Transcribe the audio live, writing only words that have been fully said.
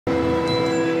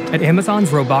At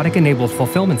Amazon's robotic-enabled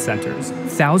fulfillment centers,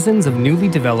 thousands of newly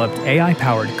developed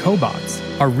AI-powered cobots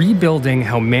are rebuilding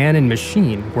how man and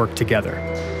machine work together.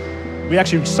 We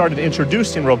actually started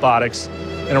introducing robotics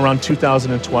in around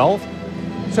 2012.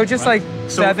 So just like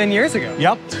 7 years ago?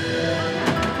 Yep.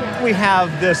 We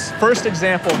have this first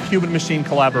example of human-machine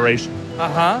collaboration.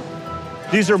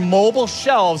 These are mobile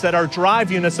shelves that are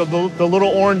drive units of the little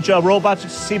orange robots you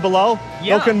see below.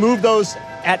 Yeah. You can move those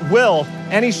at will,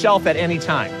 any shelf at any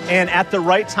time. And at the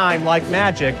right time, like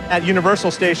magic, at Universal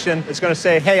Station, it's going to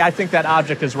say, hey, I think that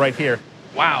object is right here.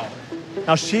 Wow.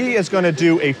 Now she is going to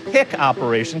do a pick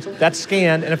operation. That's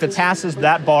scanned, and if it passes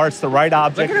that bar, it's the right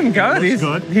object. Look at him go.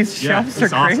 These shelves are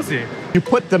crazy. Awesome. You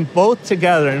put them both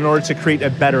together in order to create a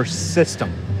better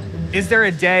system. Is there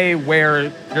a day where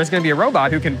there's going to be a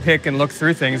robot who can pick and look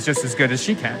through things just as good as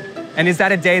she can? And is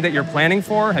that a day that you're planning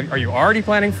for? Are you already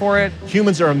planning for it?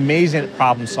 Humans are amazing at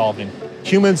problem solving.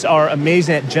 Humans are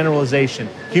amazing at generalization.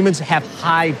 Humans have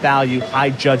high value,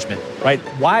 high judgment, right?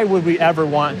 Why would we ever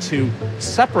want to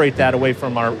separate that away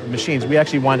from our machines? We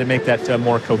actually wanted to make that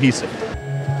more cohesive.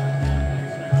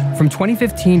 From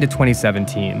 2015 to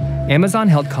 2017, Amazon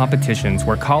held competitions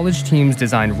where college teams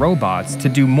designed robots to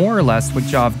do more or less what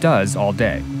Job does all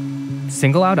day.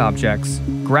 Single out objects,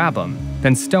 grab them,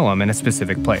 then stow them in a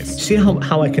specific place. See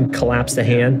how I can collapse the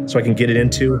hand so I can get it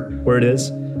into where it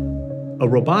is? A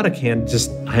robotic hand,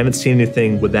 I haven't seen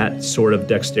anything with that sort of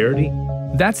dexterity.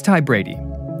 That's Ty Brady,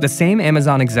 the same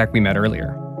Amazon exec we met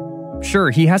earlier. Sure,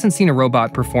 he hasn't seen a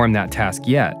robot perform that task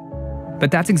yet,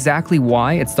 but that's exactly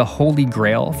why it's the holy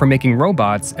grail for making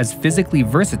robots as physically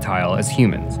versatile as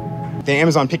humans. The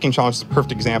Amazon picking challenge is a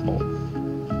perfect example.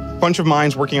 A bunch of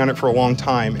minds working on it for a long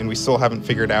time, and we still haven't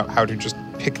figured out how to just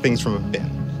pick things from a bin.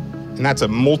 And that's a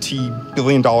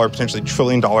multi-billion-dollar, potentially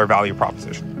trillion-dollar value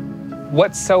proposition.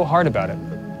 What's so hard about it?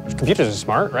 Computers are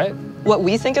smart, right? What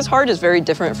we think is hard is very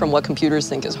different from what computers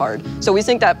think is hard. So we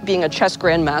think that being a chess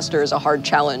grandmaster is a hard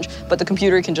challenge, but the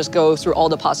computer can just go through all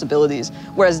the possibilities.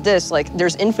 Whereas this,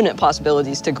 there's infinite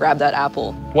possibilities to grab that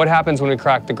apple. What happens when we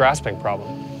crack the grasping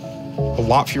problem? A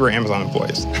lot fewer Amazon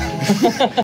employees.